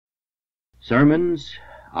Sermons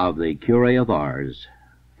of the Cure of Ars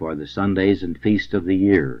for the Sundays and Feast of the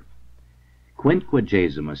Year.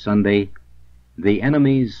 Quinquagesima Sunday, the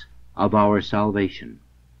Enemies of Our Salvation.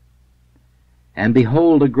 And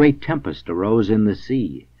behold, a great tempest arose in the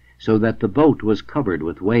sea, so that the boat was covered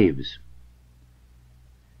with waves.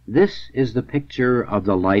 This is the picture of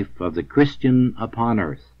the life of the Christian upon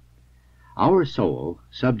earth. Our soul,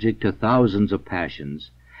 subject to thousands of passions,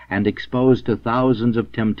 and exposed to thousands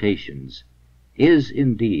of temptations, is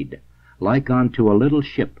indeed like unto a little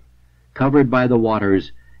ship, covered by the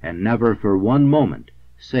waters, and never for one moment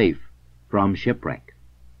safe from shipwreck.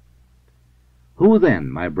 Who then,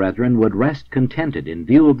 my brethren, would rest contented in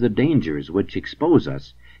view of the dangers which expose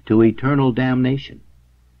us to eternal damnation?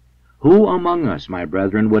 Who among us, my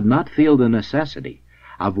brethren, would not feel the necessity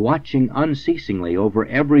of watching unceasingly over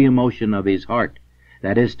every emotion of his heart,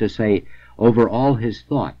 that is to say, over all his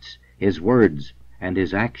thoughts, his words, and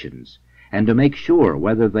his actions, and to make sure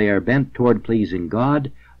whether they are bent toward pleasing God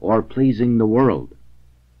or pleasing the world?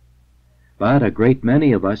 But a great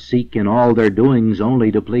many of us seek in all their doings only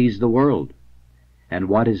to please the world. And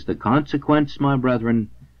what is the consequence, my brethren?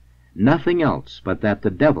 Nothing else but that the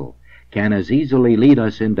devil can as easily lead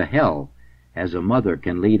us into hell as a mother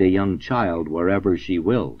can lead a young child wherever she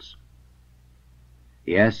wills.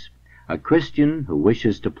 Yes, a Christian who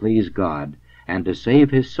wishes to please God and to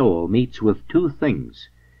save his soul meets with two things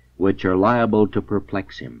which are liable to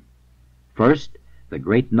perplex him. First, the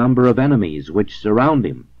great number of enemies which surround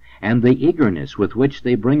him, and the eagerness with which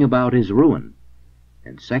they bring about his ruin.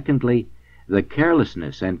 And secondly, the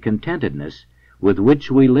carelessness and contentedness with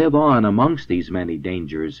which we live on amongst these many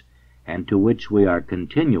dangers, and to which we are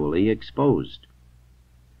continually exposed.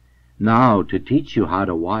 Now, to teach you how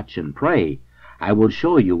to watch and pray, I will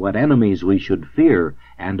show you what enemies we should fear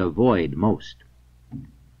and avoid most.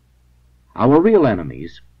 Our real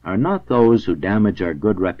enemies are not those who damage our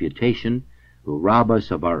good reputation, who rob us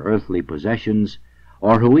of our earthly possessions,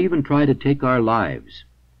 or who even try to take our lives.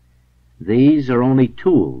 These are only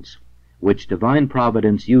tools which divine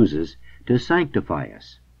providence uses to sanctify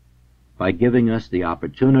us, by giving us the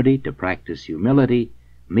opportunity to practice humility,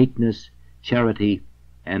 meekness, charity,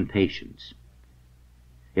 and patience.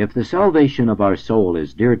 If the salvation of our soul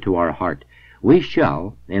is dear to our heart, we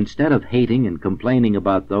shall, instead of hating and complaining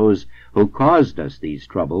about those who caused us these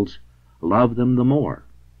troubles, love them the more.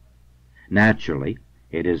 Naturally,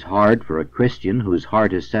 it is hard for a Christian whose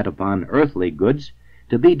heart is set upon earthly goods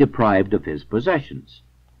to be deprived of his possessions.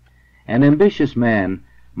 An ambitious man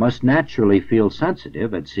must naturally feel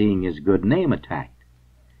sensitive at seeing his good name attacked.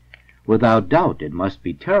 Without doubt, it must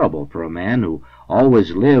be terrible for a man who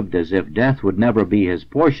always lived as if death would never be his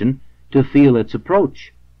portion to feel its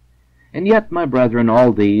approach. And yet, my brethren,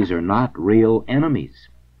 all these are not real enemies.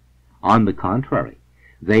 On the contrary,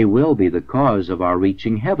 they will be the cause of our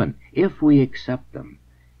reaching heaven, if we accept them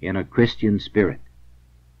in a Christian spirit.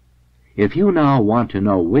 If you now want to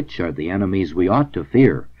know which are the enemies we ought to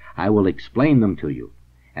fear, I will explain them to you,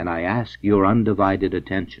 and I ask your undivided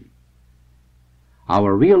attention.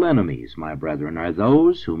 Our real enemies, my brethren, are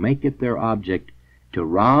those who make it their object to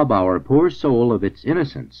rob our poor soul of its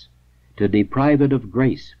innocence, to deprive it of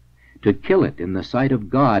grace, to kill it in the sight of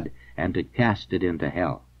God, and to cast it into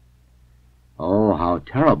hell. Oh, how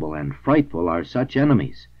terrible and frightful are such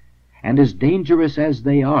enemies, and as dangerous as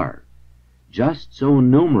they are, just so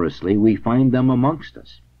numerously we find them amongst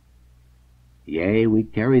us. Yea, we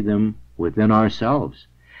carry them within ourselves,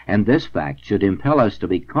 and this fact should impel us to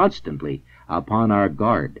be constantly upon our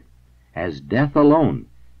guard, as death alone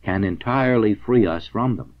can entirely free us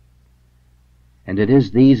from them. And it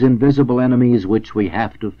is these invisible enemies which we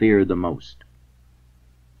have to fear the most.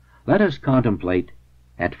 Let us contemplate,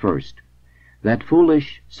 at first, that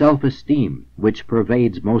foolish self-esteem which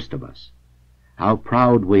pervades most of us. How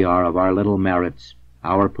proud we are of our little merits,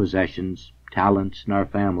 our possessions, talents, and our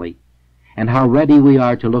family, and how ready we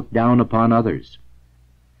are to look down upon others.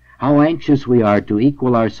 How anxious we are to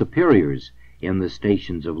equal our superiors in the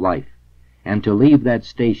stations of life, and to leave that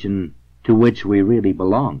station to which we really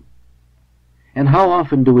belong. And how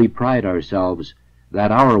often do we pride ourselves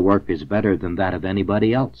that our work is better than that of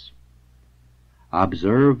anybody else?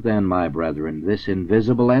 Observe then, my brethren, this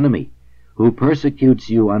invisible enemy, who persecutes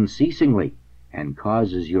you unceasingly and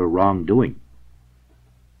causes your wrongdoing.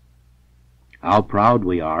 How proud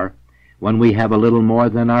we are when we have a little more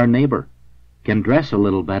than our neighbor, can dress a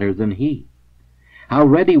little better than he. How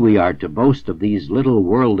ready we are to boast of these little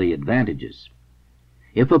worldly advantages.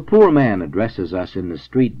 If a poor man addresses us in the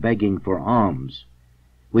street begging for alms,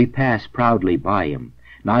 we pass proudly by him,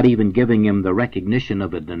 not even giving him the recognition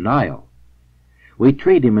of a denial. We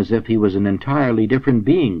treat him as if he was an entirely different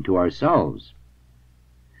being to ourselves.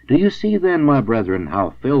 Do you see then, my brethren,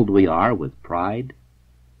 how filled we are with pride?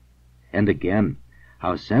 And again,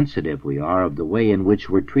 how sensitive we are of the way in which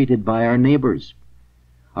we're treated by our neighbors.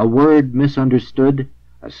 A word misunderstood,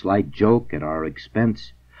 a slight joke at our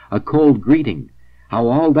expense, a cold greeting, how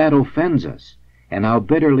all that offends us, and how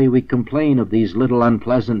bitterly we complain of these little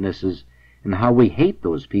unpleasantnesses, and how we hate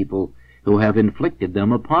those people who have inflicted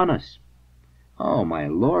them upon us. Oh, my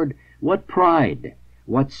Lord, what pride,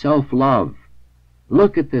 what self-love!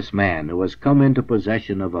 Look at this man who has come into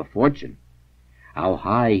possession of a fortune. How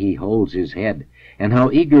high he holds his head, and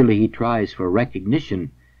how eagerly he tries for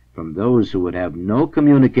recognition from those who would have no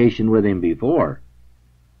communication with him before,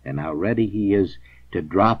 and how ready he is to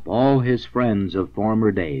drop all his friends of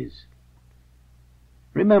former days.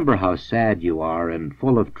 Remember how sad you are and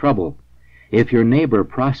full of trouble if your neighbor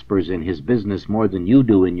prospers in his business more than you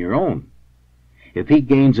do in your own, if he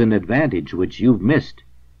gains an advantage which you've missed.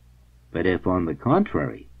 But if, on the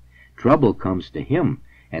contrary, trouble comes to him,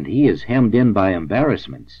 and he is hemmed in by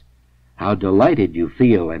embarrassments, how delighted you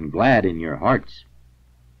feel and glad in your hearts.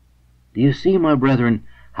 Do you see, my brethren,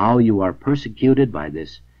 how you are persecuted by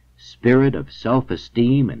this spirit of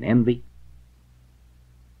self-esteem and envy?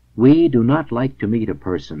 We do not like to meet a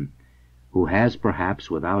person who has,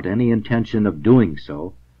 perhaps without any intention of doing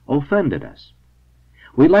so, offended us.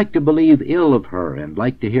 We like to believe ill of her and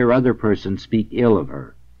like to hear other persons speak ill of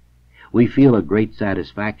her. We feel a great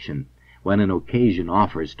satisfaction when an occasion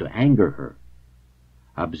offers to anger her.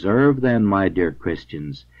 Observe then, my dear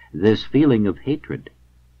Christians, this feeling of hatred,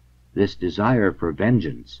 this desire for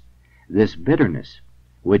vengeance, this bitterness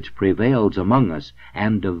which prevails among us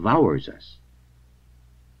and devours us.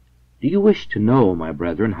 Do you wish to know, my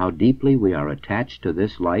brethren, how deeply we are attached to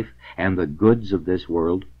this life and the goods of this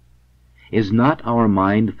world? Is not our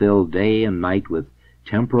mind filled day and night with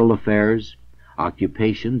temporal affairs,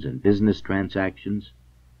 occupations, and business transactions?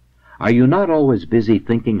 Are you not always busy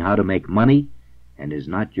thinking how to make money, and is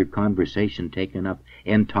not your conversation taken up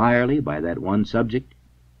entirely by that one subject?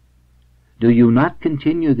 Do you not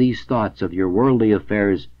continue these thoughts of your worldly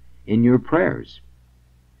affairs in your prayers?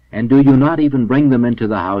 And do you not even bring them into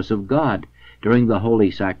the house of God during the holy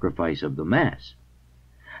sacrifice of the Mass?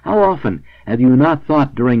 How often have you not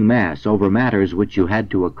thought during Mass over matters which you had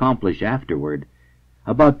to accomplish afterward,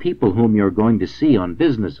 about people whom you are going to see on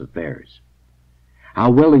business affairs? How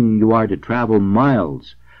willing you are to travel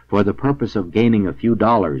miles for the purpose of gaining a few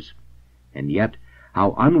dollars, and yet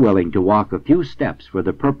how unwilling to walk a few steps for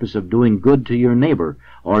the purpose of doing good to your neighbor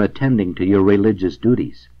or attending to your religious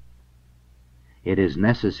duties. It is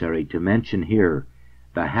necessary to mention here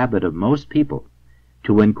the habit of most people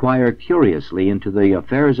to inquire curiously into the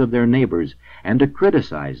affairs of their neighbors and to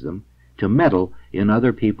criticize them, to meddle in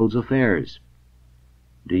other people's affairs.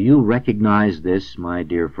 Do you recognize this, my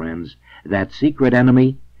dear friends, that secret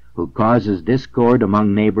enemy who causes discord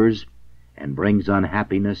among neighbors and brings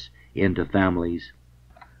unhappiness into families?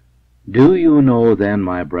 Do you know then,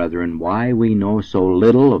 my brethren, why we know so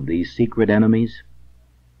little of these secret enemies?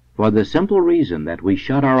 For the simple reason that we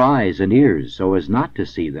shut our eyes and ears so as not to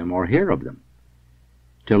see them or hear of them.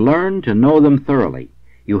 To learn to know them thoroughly,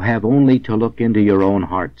 you have only to look into your own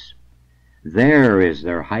hearts. There is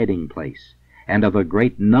their hiding place, and of a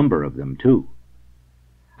great number of them too.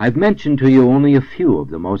 I've mentioned to you only a few of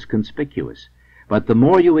the most conspicuous, but the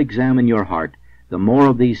more you examine your heart, the more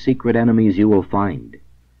of these secret enemies you will find.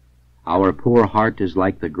 Our poor heart is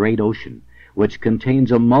like the great ocean, which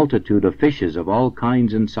contains a multitude of fishes of all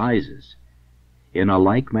kinds and sizes. In a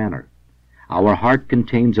like manner, our heart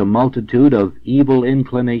contains a multitude of evil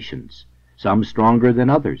inclinations, some stronger than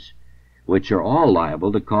others, which are all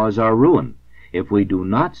liable to cause our ruin, if we do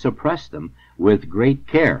not suppress them with great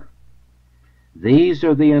care. These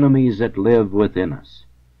are the enemies that live within us.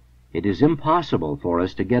 It is impossible for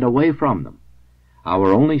us to get away from them.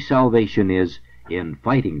 Our only salvation is in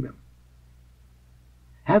fighting them.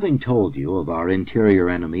 Having told you of our interior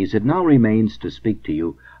enemies, it now remains to speak to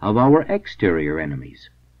you of our exterior enemies.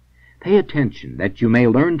 Pay attention, that you may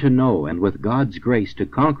learn to know, and with God's grace to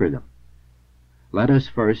conquer them. Let us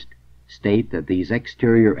first state that these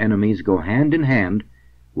exterior enemies go hand in hand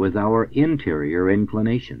with our interior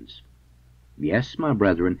inclinations. Yes, my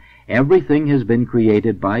brethren, everything has been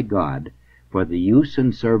created by God for the use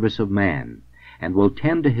and service of man, and will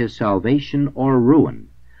tend to his salvation or ruin,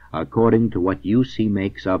 according to what use he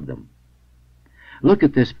makes of them. Look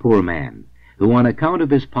at this poor man, who on account of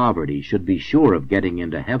his poverty should be sure of getting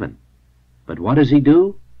into heaven. But what does he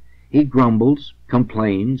do? He grumbles,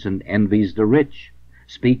 complains, and envies the rich,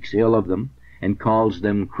 speaks ill of them, and calls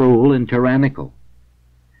them cruel and tyrannical.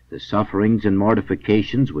 The sufferings and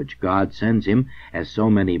mortifications which God sends him as so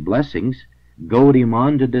many blessings goad him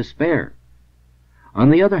on to despair. On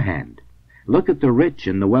the other hand, look at the rich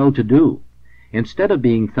and the well-to-do. Instead of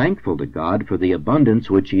being thankful to God for the abundance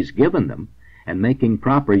which he's given them, and making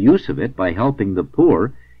proper use of it by helping the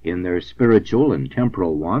poor in their spiritual and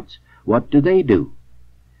temporal wants, what do?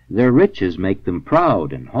 Their riches make them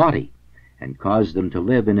proud and haughty, and cause them to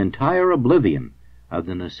live in entire oblivion of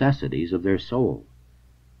the necessities of their soul.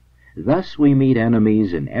 Thus we meet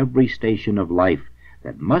enemies in every station of life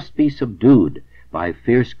that must be subdued by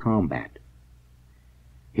fierce combat.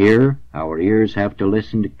 Here our ears have to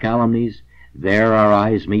listen to calumnies, there our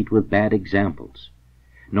eyes meet with bad examples.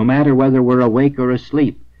 No matter whether we're awake or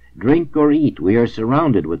asleep, drink or eat, we are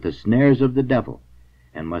surrounded with the snares of the devil,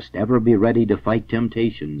 and must ever be ready to fight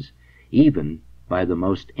temptations, even by the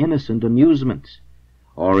most innocent amusements,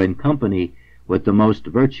 or in company with the most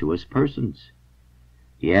virtuous persons.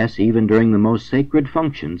 Yes, even during the most sacred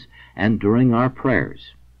functions and during our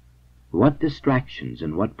prayers. What distractions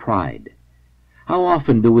and what pride! How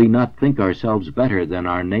often do we not think ourselves better than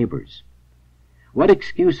our neighbors? What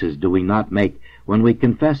excuses do we not make when we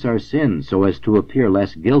confess our sins so as to appear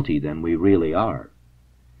less guilty than we really are?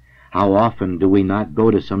 How often do we not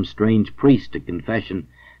go to some strange priest to confession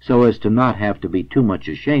so as to not have to be too much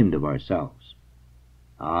ashamed of ourselves?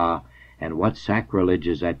 Ah, and what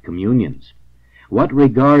sacrileges at communions! What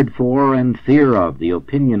regard for and fear of the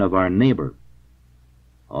opinion of our neighbor!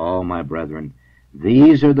 Oh, my brethren,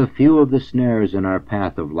 these are the few of the snares in our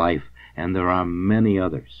path of life, and there are many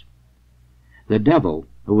others. The devil,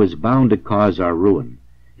 who is bound to cause our ruin,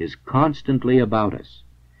 is constantly about us,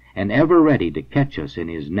 and ever ready to catch us in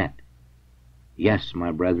his net. Yes,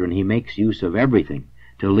 my brethren, he makes use of everything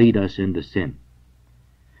to lead us into sin.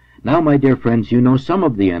 Now, my dear friends, you know some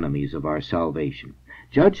of the enemies of our salvation.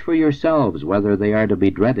 Judge for yourselves whether they are to be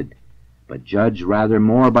dreaded, but judge rather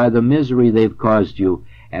more by the misery they've caused you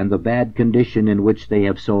and the bad condition in which they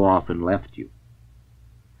have so often left you.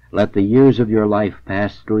 Let the years of your life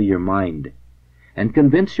pass through your mind, and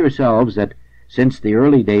convince yourselves that since the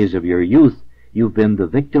early days of your youth you've been the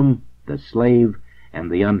victim, the slave,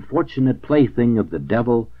 and the unfortunate plaything of the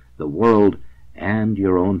devil, the world, and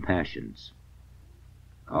your own passions.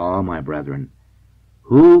 Ah, my brethren,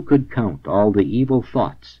 who could count all the evil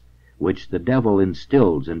thoughts which the devil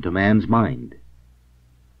instills into man's mind?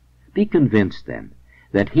 Be convinced, then,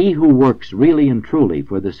 that he who works really and truly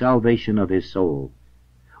for the salvation of his soul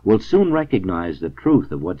will soon recognize the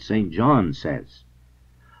truth of what St. John says,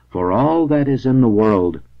 "For all that is in the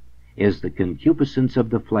world is the concupiscence of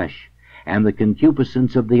the flesh, and the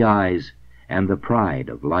concupiscence of the eyes, and the pride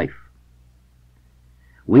of life."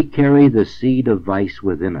 We carry the seed of vice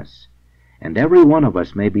within us, and every one of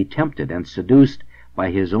us may be tempted and seduced by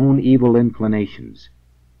his own evil inclinations.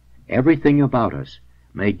 Everything about us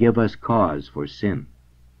may give us cause for sin.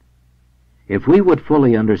 If we would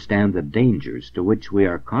fully understand the dangers to which we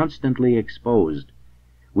are constantly exposed,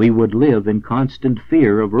 we would live in constant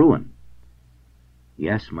fear of ruin.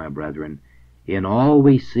 Yes, my brethren, in all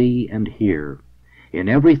we see and hear, in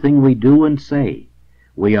everything we do and say,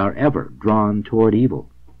 we are ever drawn toward evil.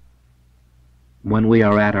 When we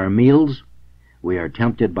are at our meals, we are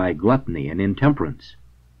tempted by gluttony and intemperance.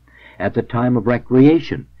 At the time of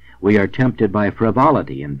recreation, we are tempted by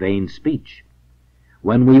frivolity and vain speech.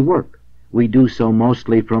 When we work, we do so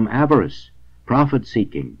mostly from avarice,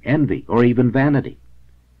 profit-seeking, envy, or even vanity.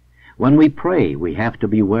 When we pray, we have to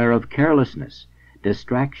beware of carelessness,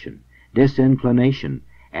 distraction, disinclination,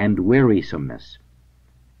 and wearisomeness.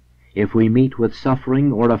 If we meet with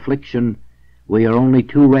suffering or affliction, we are only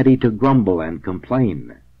too ready to grumble and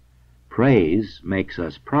complain. Praise makes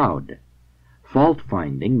us proud.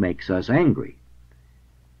 Fault-finding makes us angry.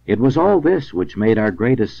 It was all this which made our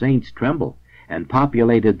greatest saints tremble, and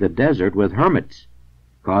populated the desert with hermits,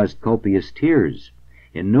 caused copious tears,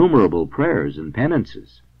 innumerable prayers and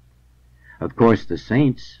penances. Of course the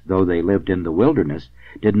saints, though they lived in the wilderness,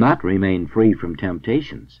 did not remain free from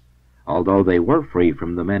temptations, although they were free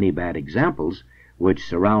from the many bad examples which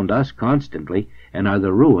surround us constantly and are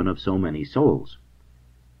the ruin of so many souls.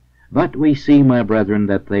 But we see, my brethren,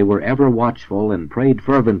 that they were ever watchful and prayed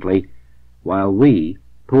fervently, while we,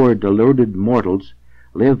 poor deluded mortals,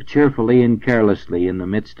 live cheerfully and carelessly in the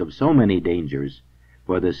midst of so many dangers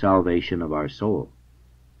for the salvation of our soul.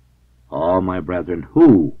 Oh, my brethren,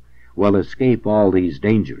 who will escape all these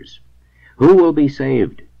dangers? Who will be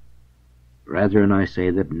saved? Brethren, I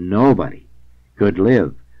say that nobody could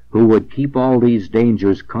live who would keep all these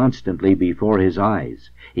dangers constantly before his eyes.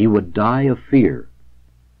 He would die of fear.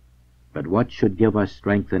 But what should give us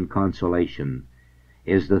strength and consolation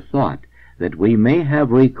is the thought that we may have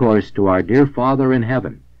recourse to our dear Father in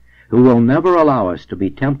heaven, who will never allow us to be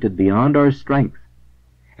tempted beyond our strength,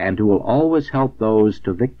 and who will always help those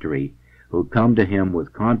to victory who come to him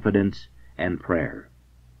with confidence and prayer.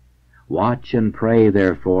 Watch and pray,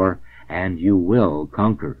 therefore, and you will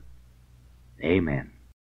conquer. Amen.